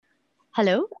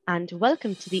Hello, and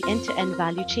welcome to the End to End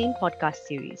Value Chain podcast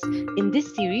series. In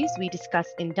this series, we discuss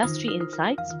industry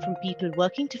insights from people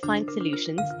working to find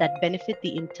solutions that benefit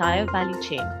the entire value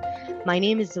chain. My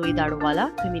name is Zoe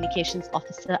Darawala, Communications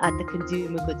Officer at the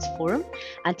Consumer Goods Forum,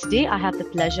 and today I have the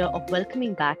pleasure of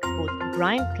welcoming back both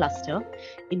Brian Cluster,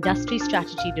 Industry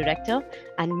Strategy Director,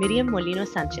 and Miriam Molino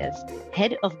Sanchez,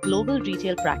 Head of Global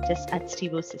Retail Practice at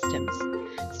Stivo Systems.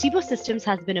 Stivo Systems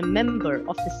has been a member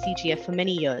of the CGF for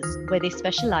many years, where they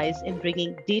specialize in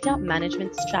bringing data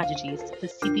management strategies for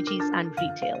CPGs and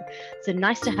retail. So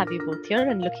nice to have you both here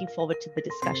and looking forward to the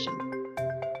discussion.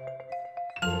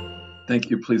 Thank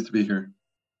you. Pleased to be here.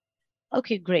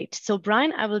 Okay, great. So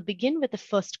Brian, I will begin with the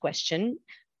first question.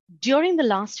 During the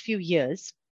last few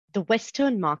years, the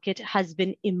Western market has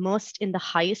been immersed in the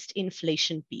highest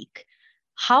inflation peak.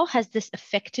 How has this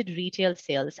affected retail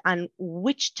sales, and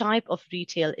which type of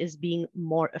retail is being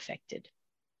more affected?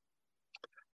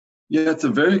 Yeah, it's a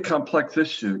very complex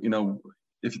issue.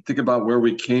 If you think about where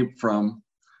we came from,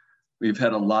 we've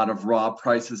had a lot of raw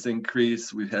prices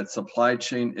increase. We've had supply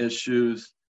chain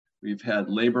issues. We've had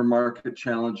labor market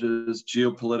challenges,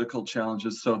 geopolitical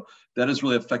challenges. So that has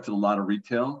really affected a lot of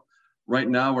retail. Right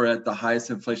now, we're at the highest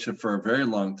inflation for a very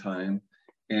long time.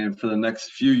 And for the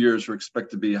next few years, we're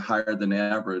expected to be higher than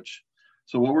average.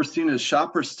 So what we're seeing is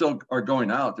shoppers still are going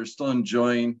out. They're still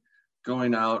enjoying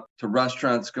going out to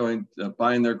restaurants,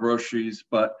 buying their groceries,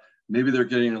 but maybe they're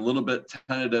getting a little bit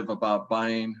tentative about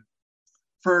buying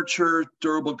furniture,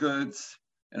 durable goods,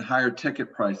 and higher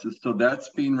ticket prices. So that's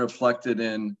being reflected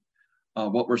in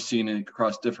what we're seeing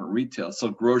across different retail. So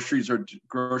grocery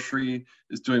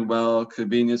is doing well,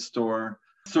 convenience store.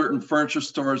 Certain furniture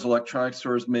stores, electronic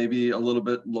stores, maybe a little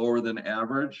bit lower than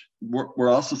average. We're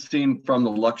also seeing from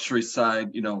the luxury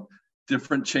side,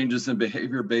 different changes in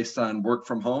behavior based on work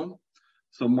from home.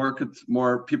 So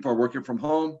more people are working from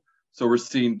home. So we're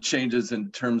seeing changes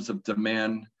in terms of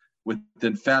demand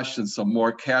within fashion. So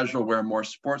more casual wear, more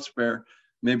sports wear,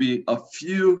 maybe a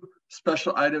few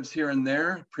special items here and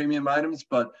there, premium items,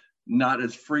 but not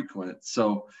as frequent.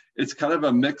 So it's kind of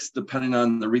a mix depending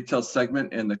on the retail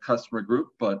segment and the customer group,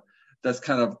 but that's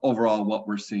kind of overall what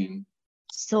we're seeing.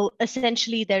 So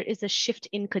essentially, there is a shift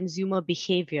in consumer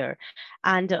behavior.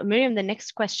 And Miriam, the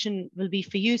next question will be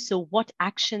for you. So what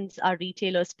actions are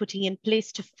retailers putting in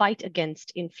place to fight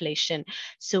against inflation?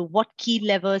 So what key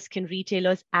levers can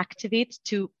retailers activate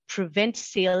to prevent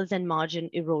sales and margin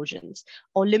erosions,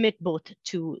 or limit both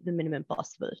to the minimum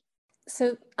possible?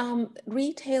 So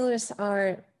retailers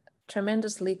are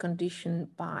tremendously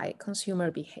conditioned by consumer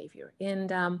behavior.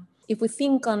 And if we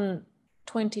think on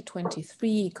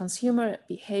 2023, consumer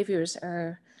behaviors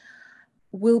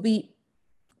will be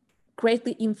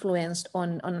greatly influenced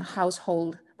on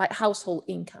household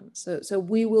income. So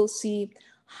we will see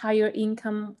higher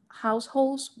income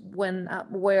households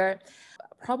where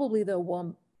probably the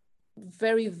one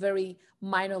very, very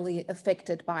minorly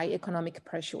affected by economic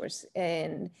pressures,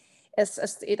 and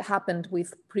as it happened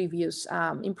with previous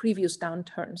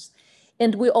downturns.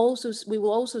 And we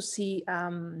will also see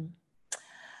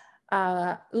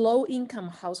low-income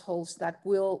households that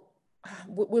will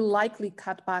likely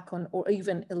cut back on or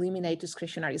even eliminate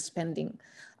discretionary spending,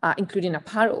 including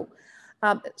apparel.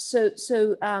 That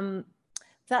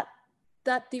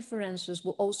differences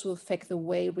will also affect the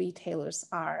way retailers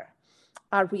are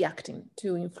reacting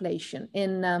to inflation.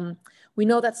 And we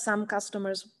know that some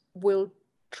customers will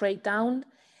trade down,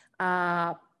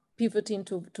 pivoting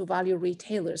to value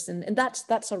retailers, and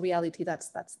that's a reality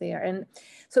that's there. And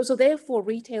so therefore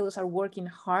retailers are working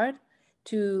hard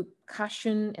to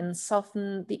cushion and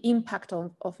soften the impact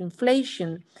of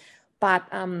inflation, but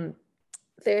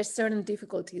there are certain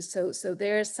difficulties. So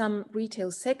there are some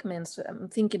retail segments, I'm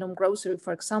thinking on grocery,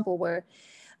 for example, where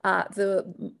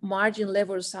the margin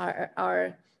levels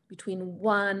are between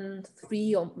 1%,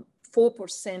 3%, or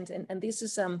 4%, and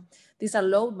these are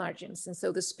low margins, and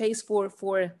so the space for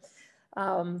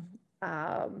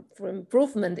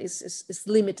improvement is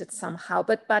limited somehow.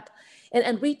 But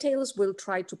retailers will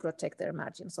try to protect their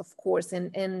margins, of course,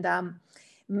 and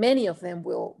many of them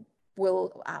will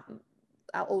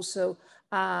also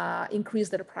increase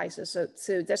their prices.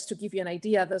 So just to give you an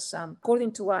idea, there's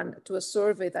according to a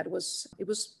survey that was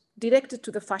directed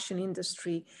to the fashion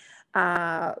industry,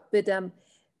 but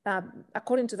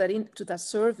according to that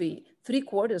survey,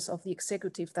 3/4 of the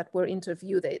executives that were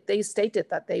interviewed, they stated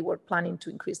that they were planning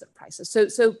to increase their prices.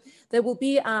 So there will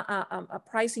be a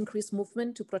price increase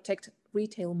movement to protect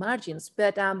retail margins,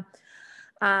 but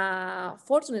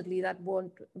fortunately that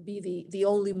won't be the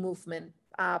only movement,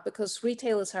 because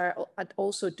retailers are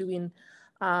also doing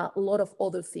a lot of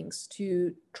other things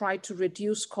to try to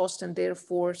reduce cost and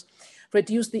therefore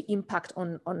reduce the impact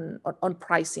on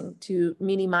pricing, to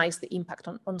minimize the impact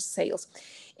on sales.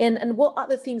 And what are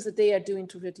the things that they are doing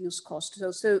to reduce cost?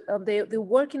 So they're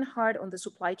working hard on the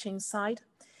supply chain side.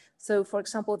 So, for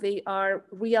example, they are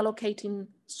reallocating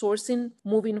sourcing,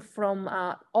 moving from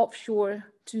offshore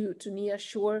to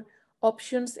nearshore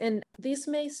options. And this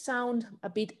may sound a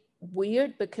bit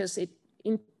weird because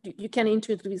you can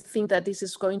intuitively think that this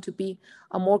is going to be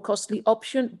a more costly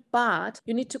option, but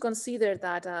you need to consider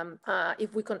that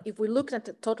if we look at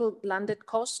the total landed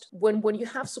cost, when you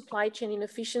have supply chain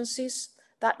inefficiencies,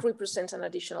 that represents an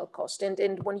additional cost.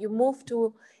 And when you move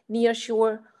to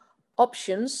nearshore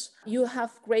options, you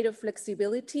have greater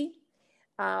flexibility,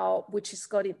 which has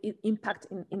got an impact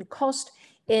in cost.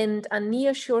 And a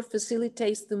nearshore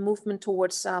facilitates the movement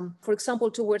towards, for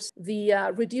example, towards the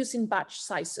reducing batch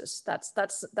sizes.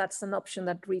 That's an option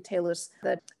that retailers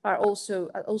that are also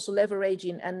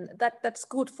leveraging, and that's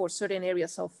good for certain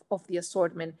areas of the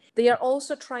assortment. They are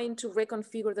also trying to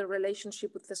reconfigure the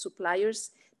relationship with the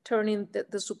suppliers, turning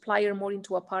the supplier more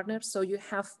into a partner. So you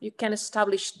can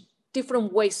establish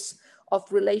different ways of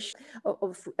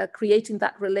creating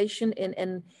that relation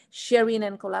and sharing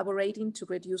and collaborating to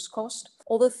reduce cost.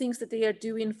 Other things that they are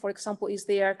doing, for example, is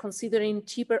they are considering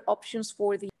cheaper options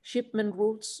for the shipment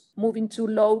routes, moving to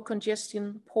low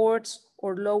congestion ports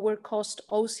or lower cost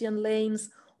ocean lanes,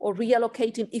 or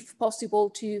reallocating, if possible,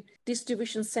 to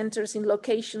distribution centers in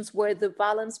locations where the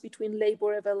balance between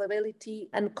labor availability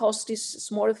and cost is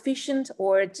more efficient,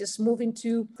 or just moving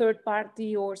to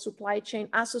third-party or supply chain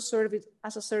as a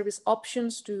service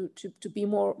options to be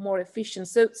more efficient.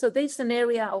 So there's an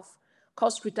area of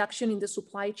cost reduction in the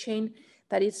supply chain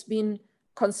that it's been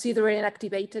considered and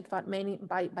activated by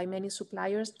many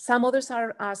suppliers. Some others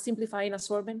are simplifying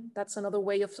assortment. That's another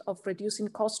way of reducing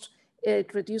cost.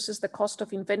 It reduces the cost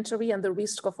of inventory and the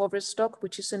risk of overstock,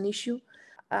 which is an issue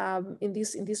in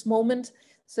this moment.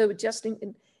 So just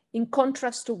in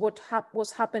contrast to what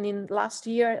was happening last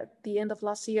year, at the end of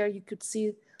last year, you could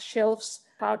see shelves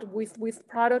crowded with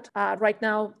product. Right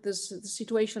now, there's the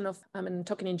situation of,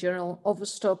 talking in general,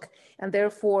 overstock, and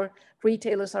therefore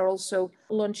retailers are also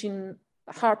launching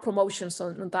hard promotions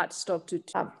on that stock to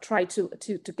try to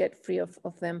get free of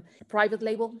them. Private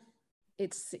label.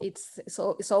 It's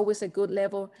always a good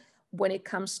level when it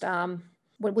comes to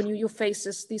when you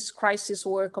face these crises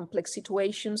or complex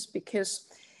situations, because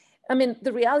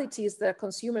the reality is that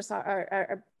consumers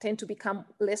tend to become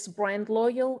less brand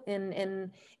loyal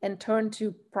and turn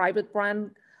to private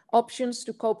brand options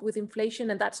to cope with inflation,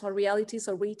 and that's our reality.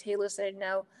 So retailers are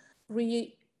now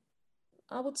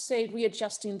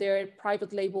readjusting their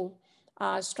private label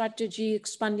strategy,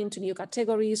 expanding to new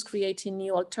categories, creating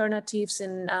new alternatives,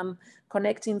 and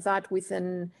connecting that with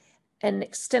an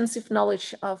extensive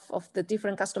knowledge of the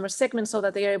different customer segments, so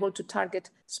that they are able to target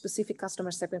specific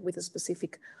customer segment with a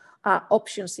specific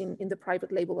options in the private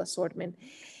label assortment.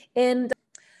 And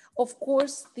of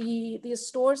course, the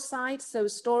store side, so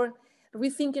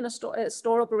rethinking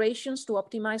store operations to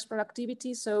optimize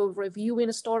productivity, so reviewing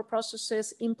store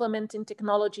processes, implementing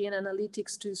technology and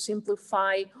analytics to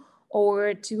simplify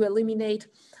or to eliminate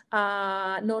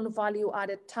non-value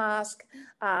added task,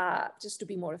 just to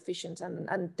be more efficient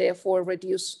and therefore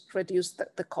reduce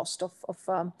the cost of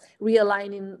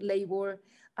realigning labor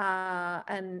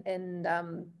and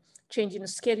changing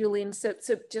scheduling. So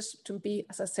just to be,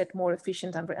 as I said, more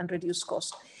efficient and reduce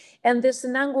cost. And there's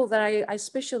an angle that I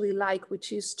especially like,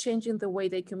 which is changing the way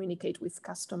they communicate with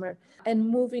customer and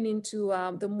moving into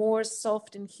the more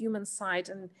soft and human side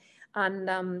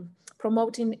and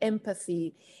promoting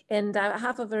empathy. And I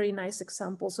have a very nice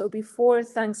example. So before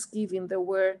Thanksgiving, there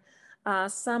were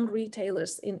some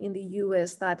retailers in the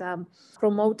US that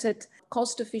promoted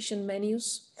cost-efficient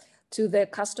menus to their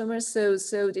customers. So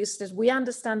we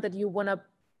understand that you want to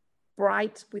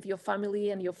bright with your family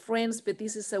and your friends, but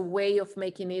this is a way of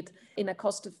making it in a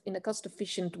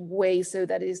cost-efficient way, so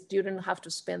that you don't have to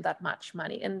spend that much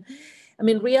money. And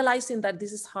realizing that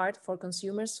this is hard for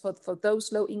consumers, for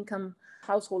those low-income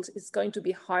households, it's going to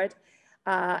be hard.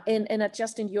 And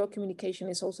adjusting your communication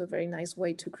is also a very nice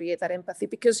way to create that empathy,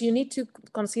 because you need to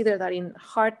consider that in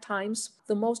hard times,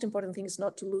 the most important thing is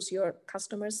not to lose your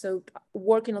customers. So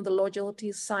working on the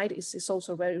loyalty side is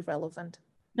also very relevant.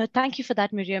 No, thank you for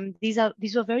that, Miriam. These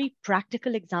were very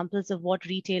practical examples of what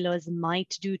retailers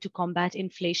might do to combat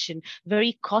inflation.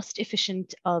 Very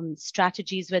cost-efficient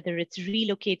strategies, whether it's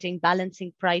relocating,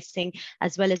 balancing pricing,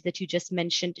 as well as that you just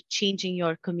mentioned, changing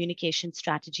your communication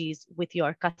strategies with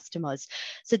your customers.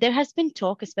 So there has been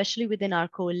talk, especially within our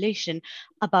coalition,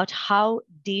 about how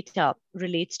data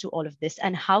relates to all of this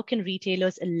and how can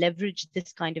retailers leverage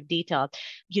this kind of data,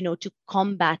 to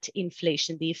combat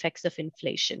inflation, the effects of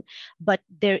inflation. But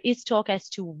there is talk as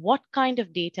to what kind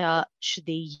of data should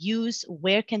they use,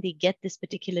 where can they get this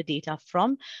particular data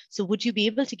from. So would you be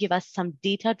able to give us some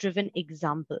data-driven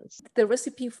examples? The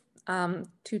recipe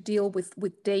to deal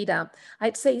with data,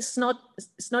 I'd say it's not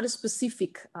a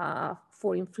specific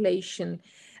for inflation.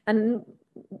 And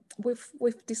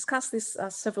we've discussed this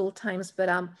several times, but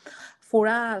for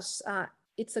us,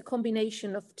 it's a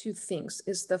combination of two things.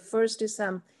 The first is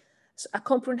a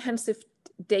comprehensive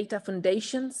data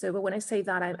foundation. So when I say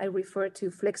that, I refer to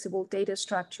flexible data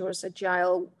structures,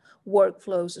 agile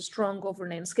workflows, strong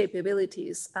governance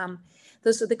capabilities.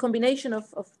 So the combination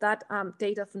of that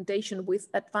data foundation with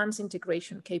advanced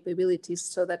integration capabilities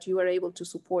so that you are able to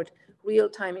support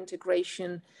real-time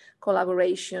integration,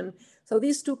 collaboration. So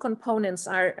these two components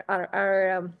are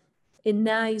a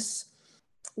nice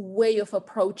way of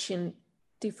approaching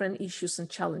different issues and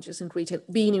challenges in retail,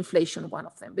 being inflation one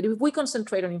of them. But if we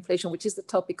concentrate on inflation, which is the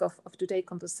topic of today's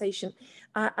conversation,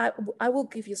 I will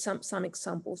give you some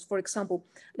examples. For example,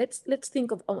 let's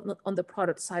think of on the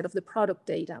product side of the product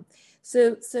data.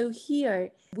 So here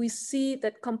we see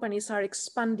that companies are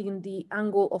expanding the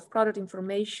angle of product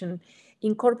information,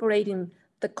 incorporating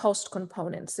the cost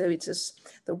component. So it's just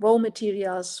the raw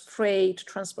materials, freight,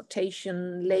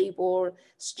 transportation, labor,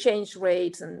 exchange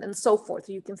rates, and so forth.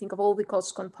 You can think of all the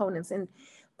cost components. And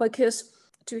because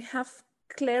to have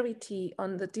clarity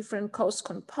on the different cost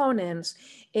components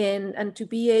and to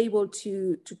be able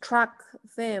to track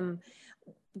them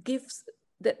gives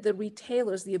the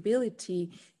retailers the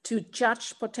ability to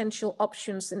judge potential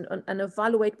options and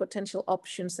evaluate potential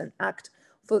options and act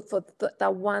for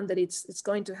that one that it's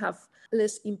going to have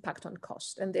less impact on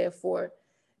cost, and therefore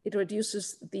it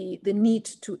reduces the need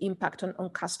to impact on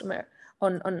customer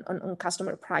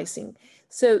pricing.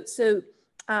 So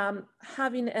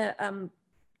having a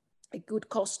good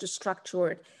cost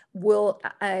structure will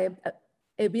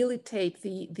habilitate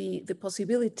the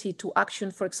possibility to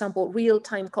action, for example,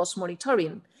 real-time cost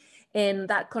monitoring. And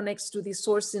that connects to the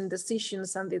sourcing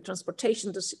decisions and the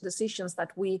transportation decisions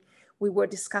that we were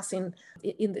discussing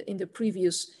in the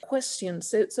previous question.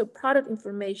 So product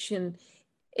information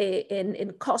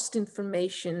and cost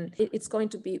information, it's going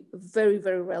to be very,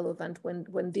 very relevant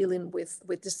when dealing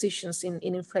with decisions in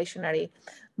inflationary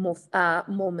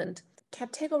moment.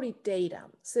 Category data.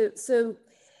 So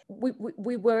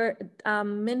we were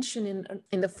mentioning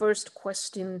in the first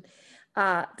question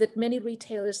that many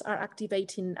retailers are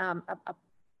activating a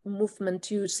movement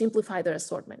to simplify their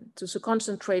assortment, to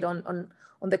concentrate on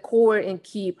the core and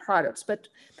key products. But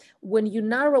when you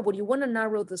want to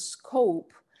narrow the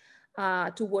scope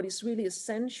to what is really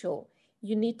essential,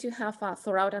 you need to have a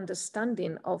thorough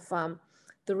understanding of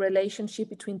the relationship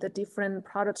between the different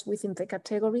products within the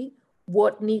category,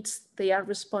 what needs they are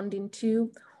responding to,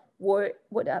 what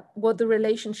the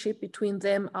relationship between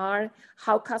them are,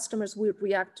 how customers will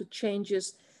react to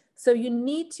changes. So you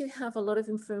need to have a lot of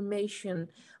information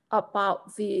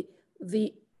about the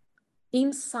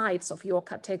insights of your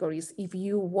categories if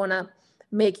you want to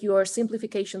make your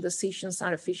simplification decisions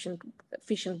are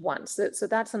efficient ones. So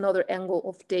that's another angle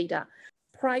of data.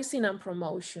 Pricing and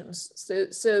promotions.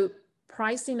 So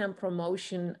pricing and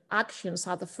promotion actions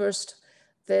are the first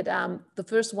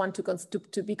one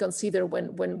to be considered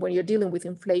when you're dealing with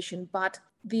inflation. But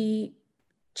the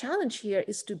challenge here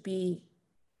is to be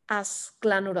as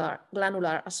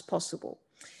granular as possible.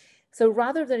 So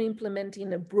rather than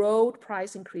implementing a broad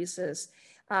price increases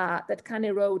that can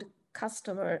erode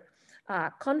customer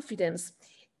confidence,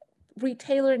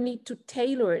 retailers need to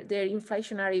tailor their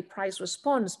inflationary price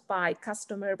response by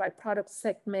customer, by product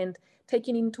segment,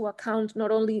 taking into account not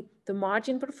only the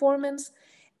margin performance,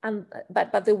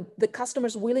 but the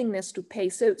customer's willingness to pay.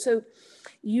 So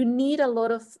you need a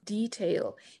lot of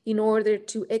detail in order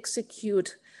to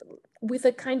execute with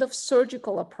a kind of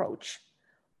surgical approach,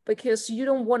 because you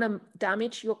don't want to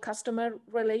damage your customer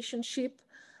relationship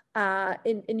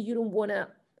and you don't want to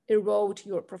erode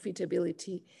your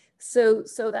profitability. So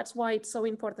that's why it's so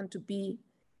important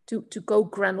to go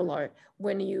granular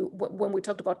when we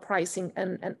talked about pricing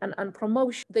and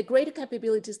promotion. The greater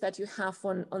capabilities that you have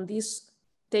on this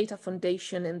data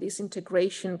foundation and these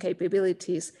integration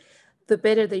capabilities, the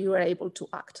better that you are able to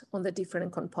act on the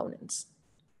different components.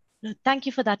 No, thank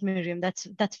you for that, Miriam.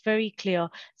 That's very clear.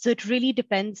 So it really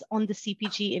depends on the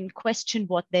CPG in question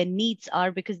what their needs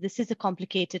are, because this is a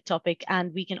complicated topic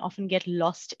and we can often get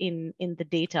lost in the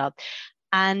data.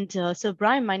 And so,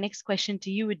 Brian, my next question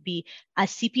to you would be,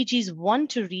 as CPGs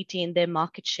want to retain their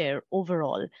market share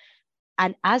overall,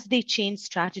 and as they change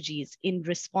strategies in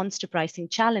response to pricing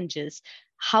challenges,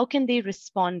 how can they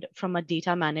respond from a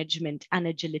data management and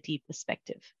agility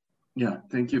perspective? Yeah,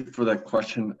 thank you for that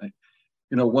question.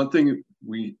 One thing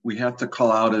we have to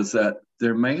call out is that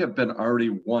there may have been already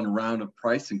one round of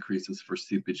price increases for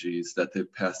CPGs that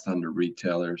they've passed on to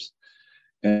retailers.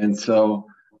 And so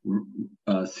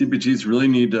CPGs really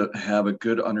need to have a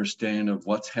good understanding of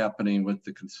what's happening with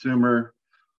the consumer,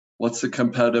 what's the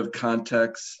competitive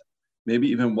context, maybe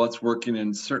even what's working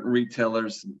in certain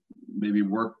retailers, maybe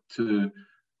work to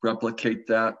replicate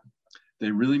that.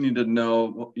 They really need to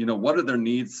know, what are their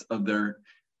needs of their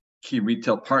key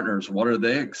retail partners? What do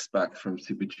they expect from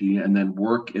CPG? And then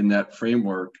work in that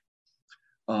framework.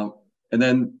 And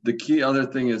then the key other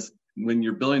thing is when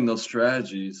you're building those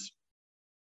strategies,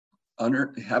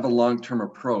 have a long-term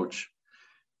approach.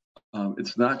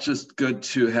 It's not just good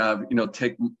to have,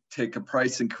 take a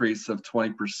price increase of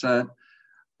 20%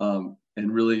 and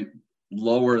really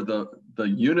lower the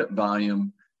unit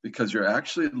volume, because you're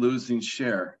actually losing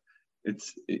share.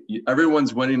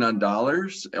 Everyone's winning on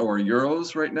dollars or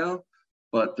euros right now,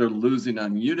 but they're losing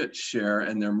on unit share,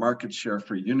 and their market share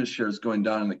for unit share is going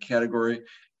down in the category,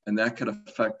 and that could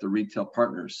affect the retail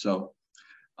partners. So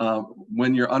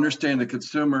when you're understanding the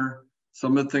consumer,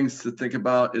 some of the things to think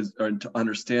about or to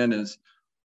understand is,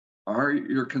 are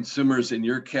your consumers in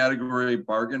your category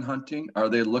bargain hunting? Are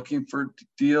they looking for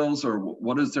deals, or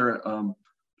what is their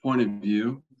point of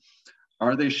view?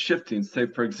 Are they shifting? Say,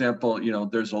 for example,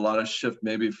 there's a lot of shift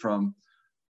maybe from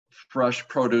fresh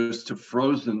produce to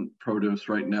frozen produce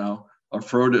right now, or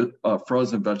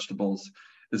frozen vegetables.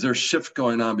 Is there a shift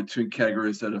going on between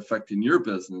categories that are affecting your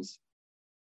business?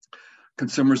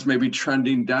 Consumers may be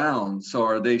trending down. So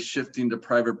are they shifting to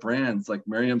private brands, like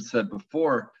Miriam said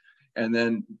before? And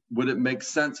then would it make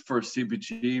sense for a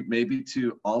CPG maybe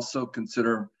to also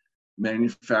consider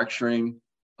manufacturing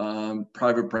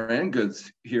private brand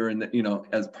goods here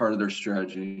as part of their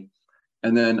strategy?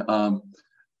 And then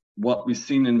what we've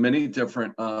seen in many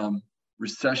different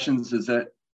recessions is that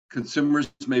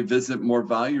consumers may visit more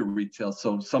value retail.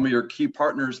 So some of your key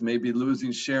partners may be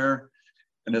losing share,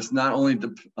 and it's not only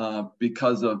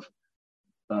because of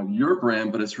your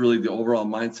brand, but it's really the overall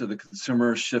mindset of the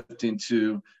consumer shifting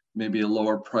to maybe a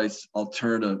lower price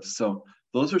alternative. So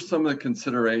those are some of the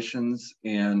considerations.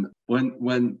 And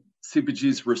when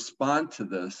CPGs respond to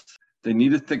this, they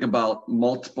need to think about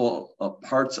multiple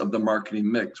parts of the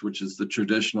marketing mix, which is the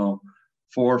traditional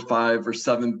 4, 5, or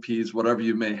 7 Ps, whatever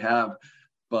you may have.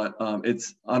 But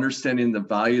it's understanding the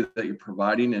value that you're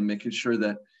providing and making sure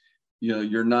that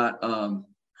you're not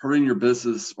hurting your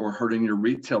business or hurting your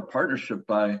retail partnership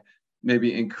by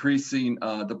maybe increasing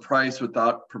the price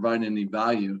without providing any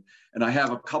value. And I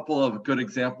have a couple of good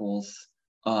examples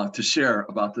to share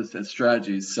about this as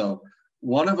strategies. So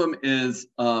one of them is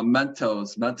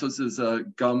Mentos. Mentos is a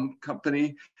gum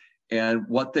company, and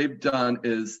what they've done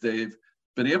is they've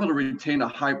been able to retain a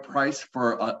high price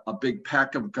for a big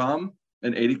pack of gum,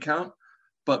 an 80 count.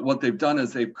 But what they've done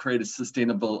is they've created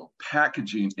sustainable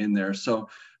packaging in there. So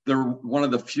they're one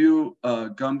of the few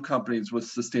gum companies with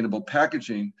sustainable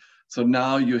packaging. So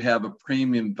now you have a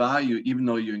premium value, even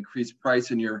though you increase price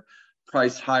and you're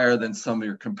priced higher than some of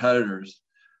your competitors.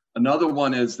 Another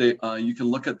one is you can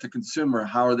look at the consumer.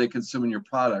 How are they consuming your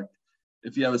product?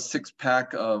 If you have a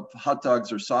 6-pack of hot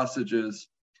dogs or sausages,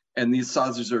 and these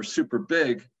sausages are super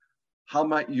big, how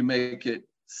might you make it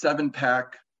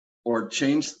 7-pack or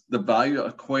change the value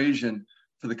equation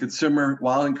for the consumer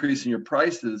while increasing your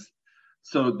prices,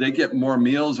 so they get more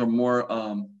meals or more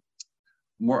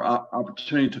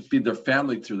opportunity to feed their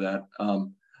family through that.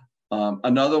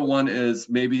 Another one is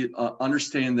maybe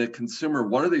understanding the consumer.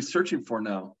 What are they searching for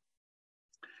now?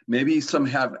 Maybe some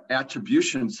have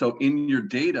attribution. So in your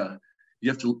data, you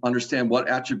have to understand what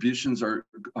attributions or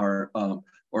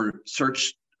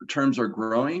search terms are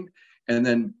growing, and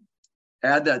then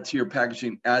add that to your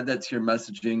packaging, add that to your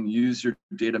messaging, use your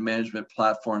data management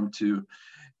platform to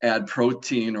add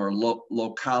protein or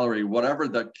low calorie, whatever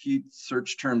the key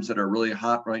search terms that are really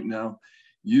hot right now,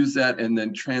 use that and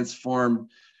then transform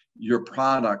your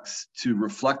products to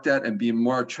reflect that and be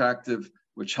more attractive,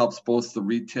 which helps both the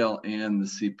retail and the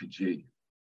CPG.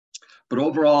 But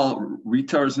overall,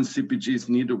 retailers and CPGs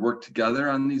need to work together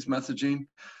on these messaging.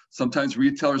 Sometimes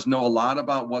retailers know a lot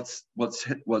about what's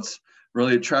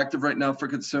really attractive right now for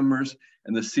consumers.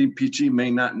 And the CPG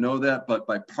may not know that, but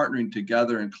by partnering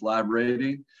together and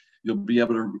collaborating, you'll be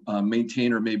able to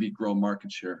maintain or maybe grow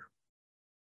market share.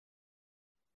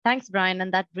 Thanks, Brian.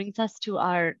 And that brings us to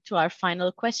our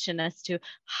final question as to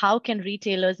how can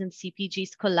retailers and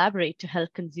CPGs collaborate to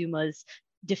help consumers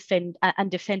defend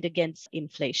against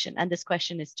inflation? And this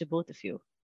question is to both of you.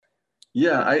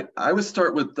 Yeah, I would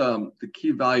start with the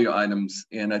key value items.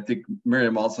 And I think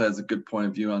Miriam also has a good point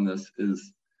of view on this,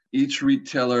 is each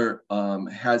retailer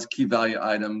has key value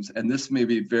items, and this may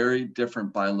be very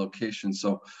different by location.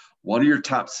 So what are your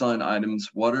top selling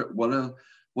items? What do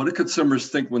consumers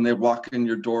think when they walk in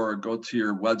your door or go to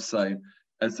your website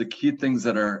as the key things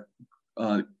that are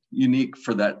unique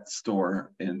for that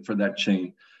store and for that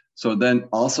chain? So then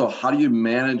also, how do you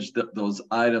manage those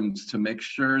items to make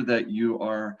sure that you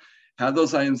have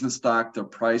those items in stock, they're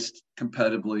priced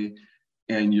competitively,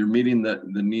 and you're meeting the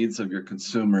needs of your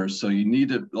consumers? So you need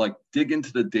to dig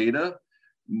into the data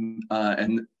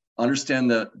and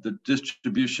understand the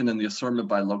distribution and the assortment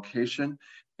by location,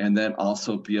 and then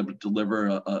also be able to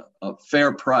deliver a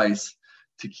fair price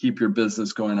to keep your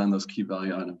business going on those key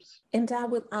value items. And I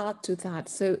will add to that.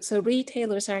 So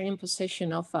retailers are in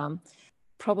possession of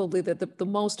probably the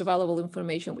most valuable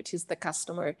information, which is the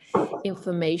customer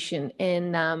information.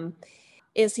 And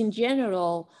as in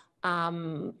general,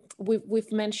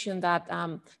 we've mentioned that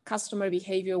customer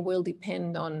behavior will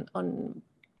depend on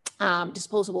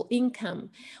disposable income.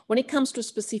 When it comes to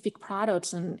specific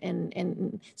products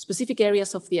and specific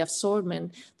areas of the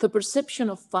assortment, the perception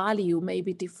of value may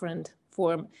be different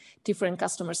for different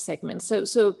customer segments.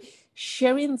 So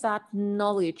sharing that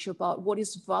knowledge about what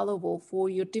is valuable for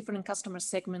your different customer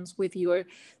segments with your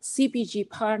CPG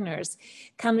partners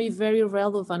can be very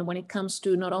relevant when it comes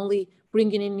to not only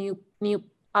bringing in new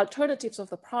alternatives of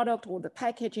the product or the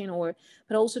packaging,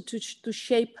 but also to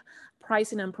shape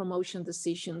pricing and promotion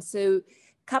decisions. So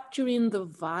capturing the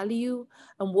value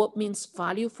and what means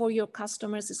value for your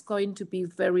customers is going to be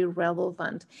very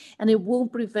relevant, and it will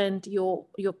prevent your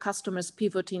customers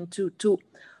pivoting to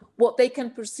what they can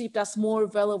perceive as more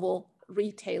valuable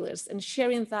retailers. And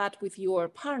sharing that with your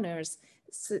partners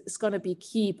is going to be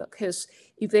key, because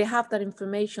if they have that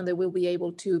information, they will be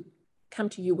able to come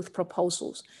to you with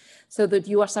proposals, so that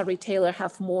you as a retailer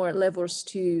have more levers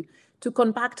to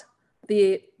combat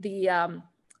the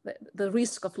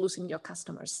risk of losing your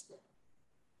customers.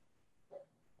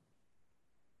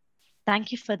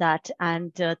 Thank you for that,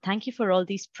 and thank you for all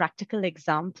these practical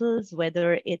examples.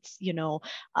 Whether it's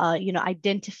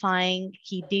identifying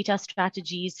key data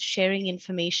strategies, sharing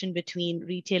information between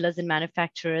retailers and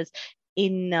manufacturers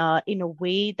in a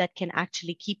way that can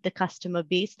actually keep the customer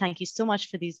base. Thank you so much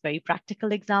for these very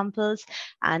practical examples.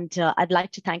 And I'd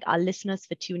like to thank our listeners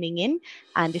for tuning in.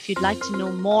 And if you'd like to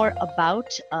know more about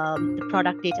the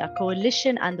Product Data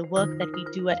Coalition and the work that we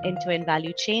do at End-to-End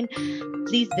Value Chain,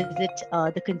 please visit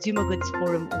the Consumer Goods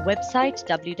Forum website,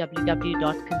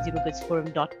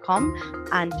 www.consumergoodsforum.com,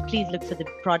 and please look for the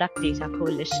Product Data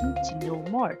Coalition to know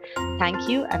more. Thank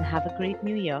you and have a great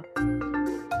new year.